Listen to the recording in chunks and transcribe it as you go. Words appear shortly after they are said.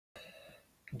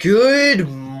Good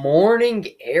morning,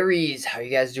 Aries. How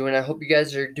you guys doing? I hope you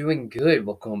guys are doing good.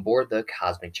 Welcome aboard the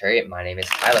Cosmic Chariot. My name is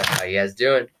Tyler. How you guys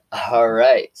doing? All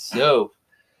right. So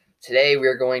today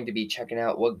we're going to be checking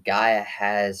out what Gaia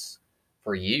has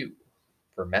for you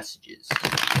for messages.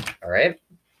 All right.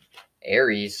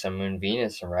 Aries, Sun, Moon,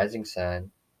 Venus, and Rising Sign.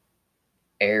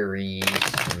 Aries,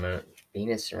 Sun, Moon,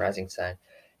 Venus, and Rising Sign.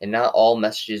 And not all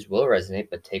messages will resonate,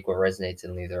 but take what resonates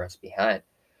and leave the rest behind.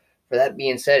 For that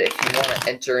being said, if you want to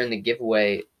enter in the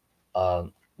giveaway,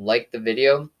 like the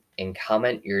video and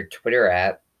comment your Twitter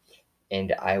app,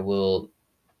 and I will,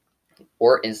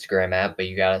 or Instagram app, but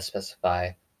you gotta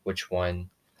specify which one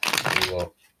you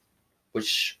will,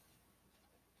 which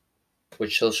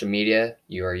social media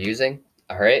you are using.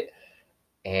 All right,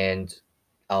 and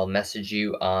I'll message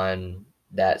you on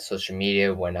that social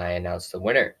media when I announce the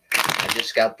winner. I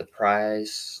just got the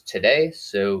prize today,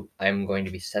 so I'm going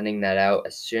to be sending that out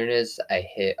as soon as I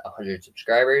hit 100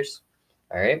 subscribers.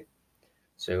 All right.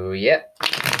 So yeah,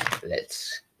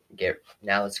 let's get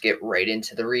right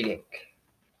into the reading.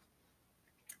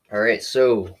 All right,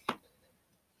 so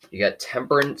you got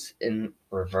Temperance in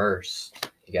reverse.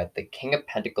 You got the King of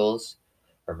Pentacles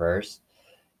reverse.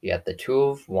 You got the Two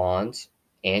of Wands,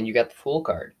 and you got the Fool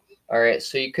card. All right,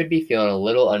 so you could be feeling a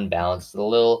little unbalanced, a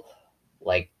little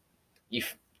like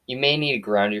you may need to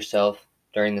ground yourself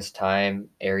during this time,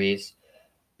 Aries,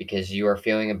 because you are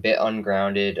feeling a bit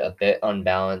ungrounded, a bit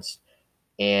unbalanced,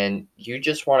 and you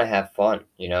just want to have fun.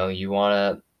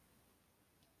 You're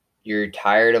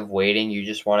tired of waiting. You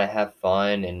just want to have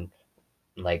fun and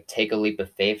like take a leap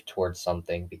of faith towards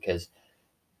something because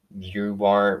you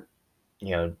aren't,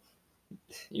 you know,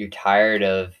 you're tired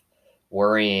of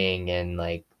worrying and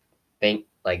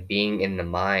being in the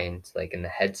mind, like in the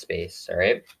headspace. All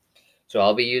right. So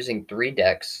I'll be using 3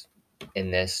 decks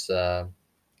in this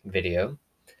video.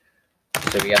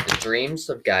 So we got the Dreams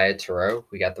of Gaia Tarot,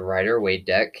 we got the Rider-Waite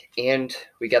deck, and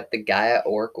we got the Gaia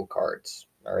Oracle cards.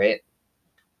 All right.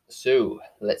 So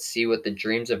let's see what the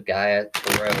Dreams of Gaia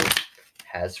Tarot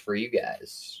has for you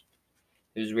guys.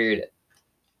 It was weird.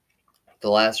 The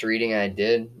last reading I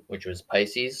did, which was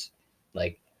Pisces,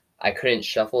 I couldn't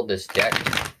shuffle this deck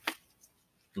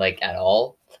at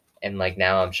all, and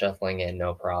now I'm shuffling it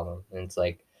no problem. And it's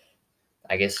I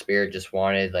guess Spirit just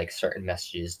wanted certain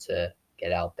messages to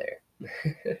get out there.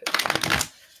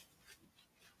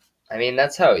 I mean,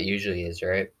 that's how it usually is,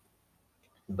 right?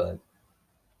 But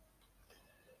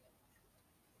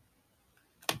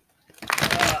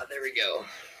there we go.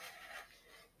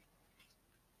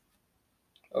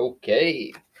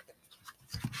 Okay.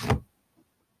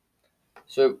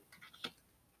 So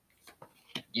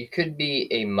you could be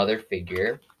a mother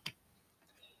figure.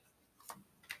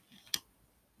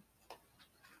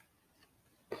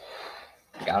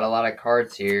 Got a lot of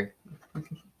cards here.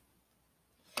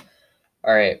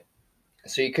 All right.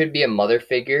 So you could be a mother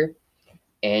figure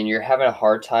and you're having a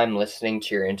hard time listening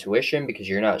to your intuition because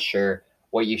you're not sure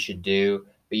what you should do,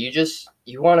 but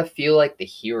you want to feel like the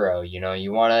hero,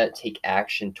 you want to take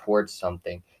action towards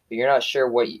something, but you're not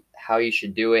sure how you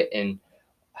should do it and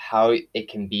how it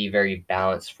can be very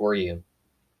balanced for you.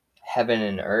 Heaven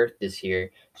and earth is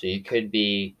here, so you could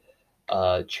be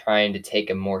trying to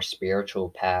take a more spiritual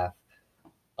path,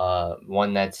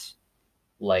 one that's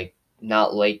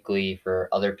not likely for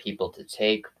other people to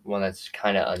take, one that's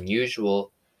kind of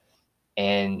unusual,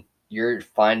 and you're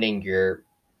finding your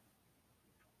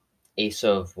Ace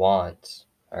of Wands,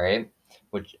 all right?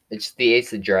 Which it's the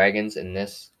Ace of Dragons in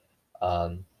this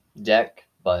deck,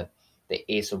 but the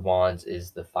Ace of Wands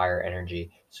is the fire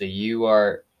energy. So you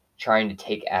are trying to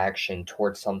take action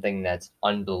towards something that's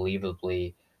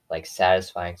unbelievably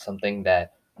satisfying, something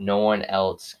that no one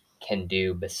else can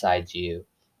do besides you.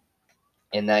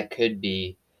 And that could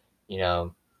be, you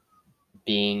know,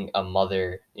 being a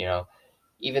mother,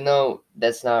 even though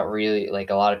that's not really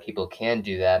a lot of people can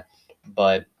do that,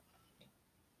 but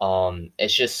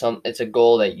it's a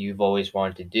goal that you've always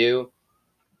wanted to do,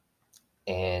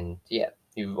 and yeah,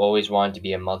 you've always wanted to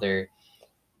be a mother.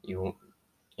 You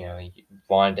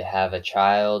wanted to have a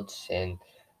child, and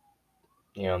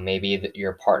maybe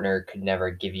your partner could never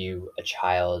give you a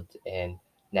child, and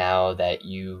now that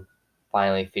you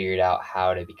finally figured out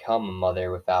how to become a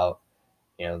mother without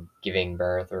giving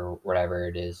birth or whatever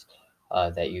it is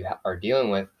that you are dealing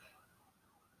with.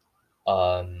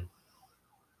 But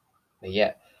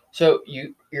yeah, so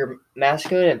your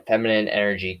masculine and feminine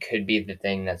energy could be the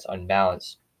thing that's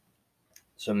unbalanced.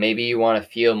 So maybe you want to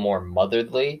feel more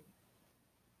motherly.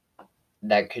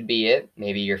 That could be it.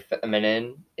 Maybe your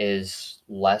feminine is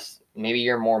less. Maybe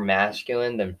you're more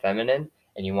masculine than feminine,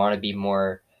 and you want to be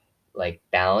more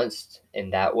balanced in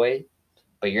that way.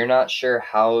 but you're not sure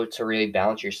how to really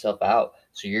balance yourself out.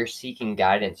 So you're seeking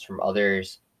guidance from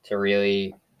others to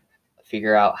really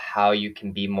figure out how you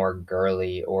can be more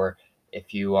girly, or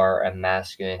if you are a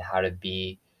masculine, how to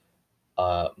be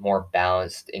more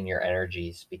balanced in your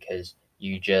energies, because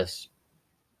you're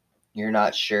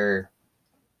not sure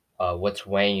what's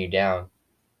weighing you down.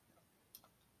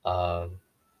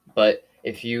 But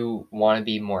if you want to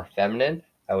be more feminine,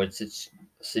 I would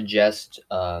suggest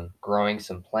growing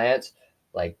some plants.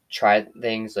 Like try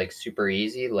things like super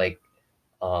easy, like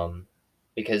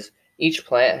because each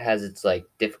plant has its like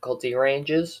difficulty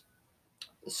ranges.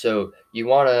 So you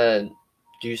want to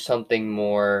do something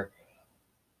more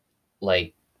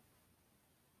like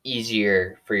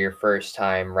easier for your first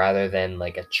time rather than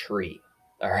like a tree.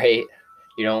 All right,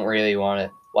 you don't really want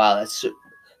to. Wow, that's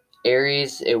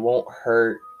Aries. It won't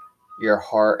hurt your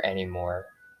heart anymore.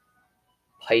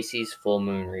 Pisces full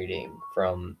moon reading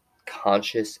from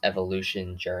Conscious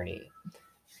Evolution Journey.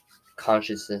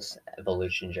 Consciousness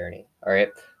Evolution Journey. All right.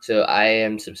 So I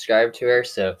am subscribed to her.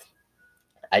 So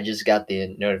I just got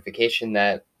the notification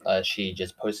that she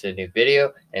just posted a new video.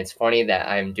 And it's funny that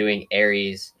I'm doing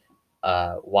Aries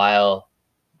while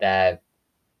that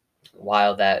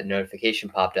notification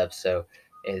popped up. So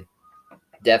it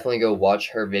definitely go watch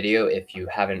her video if you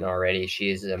haven't already. She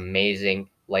is an amazing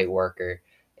light worker,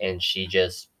 and she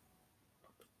just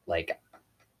like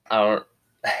I don't.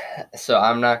 So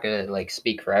I'm not gonna like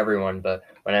speak for everyone, but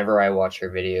whenever I watch her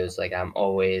videos, like I'm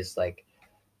always like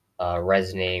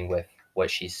resonating with what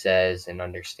she says and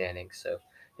understanding. So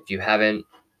if you haven't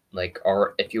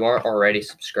or if you aren't already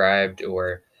subscribed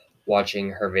or watching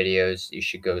her videos, you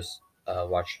should go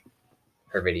watch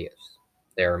her videos.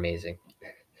 They're amazing.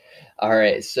 All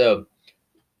right, so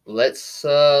let's.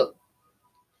 So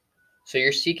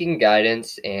you're seeking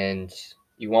guidance and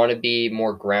you want to be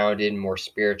more grounded, more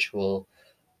spiritual,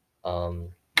 um,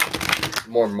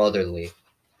 more motherly.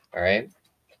 All right,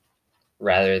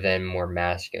 rather than more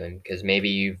masculine, because maybe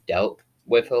you've dealt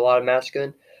with a lot of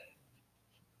masculine.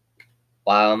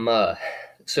 Wow,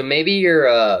 so maybe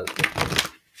your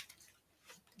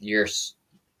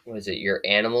what is it? Your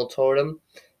animal totem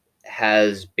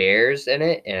has bears in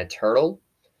it and a turtle,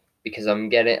 because I've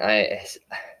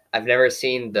never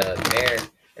seen the bear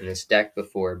in this deck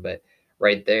before, but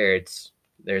right there's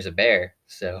a bear.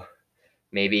 So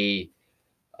maybe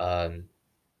um,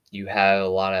 you have a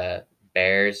lot of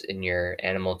bears in your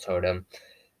animal totem,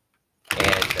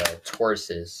 and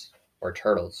tortoises or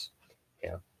turtles,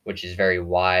 which is very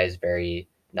wise, very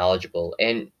knowledgeable.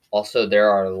 And also, there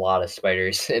are a lot of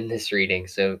spiders in this reading.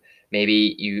 So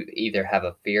maybe you either have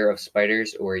a fear of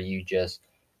spiders, or you just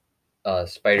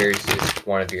spiders is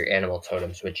one of your animal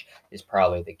totems, which is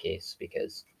probably the case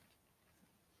because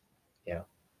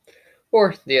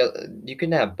or you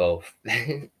can have both.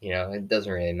 It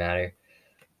doesn't really matter.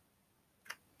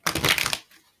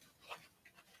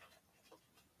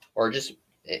 Or just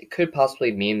it could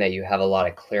possibly mean that you have a lot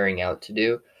of clearing out to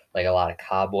do, like a lot of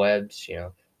cobwebs.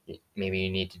 Maybe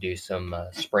you need to do some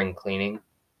spring cleaning,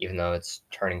 even though it's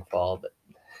turning fall.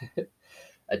 But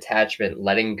attachment,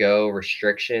 letting go,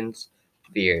 restrictions,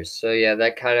 fears. So yeah,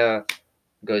 that kind of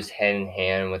goes hand in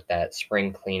hand with that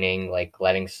spring cleaning, like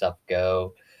letting stuff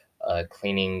go,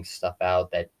 cleaning stuff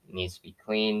out that needs to be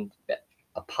cleaned.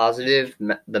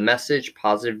 The message,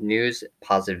 positive news,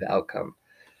 positive outcome.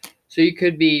 So you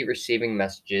could be receiving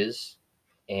messages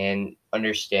and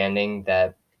understanding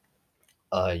that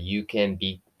you can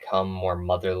become more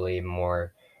motherly,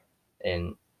 more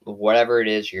in whatever it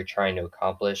is you're trying to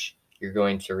accomplish. You're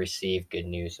going to receive good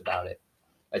news about it.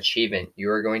 Achievement. You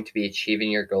are going to be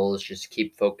achieving your goals. Just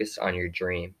keep focused on your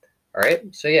dream. All right.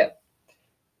 So yeah,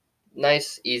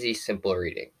 nice, easy, simple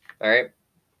reading. All right.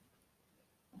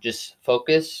 Just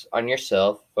focus on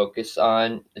yourself. Focus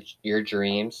on your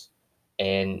dreams,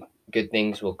 and good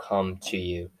things will come to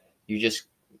you. You just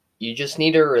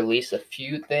need to release a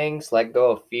few things, let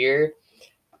go of fear,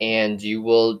 and you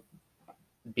will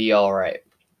be all right.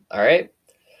 All right.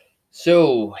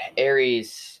 So,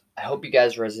 Aries, I hope you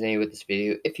guys resonated with this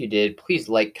video. If you did, please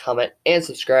like, comment, and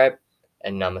subscribe,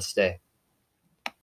 and namaste.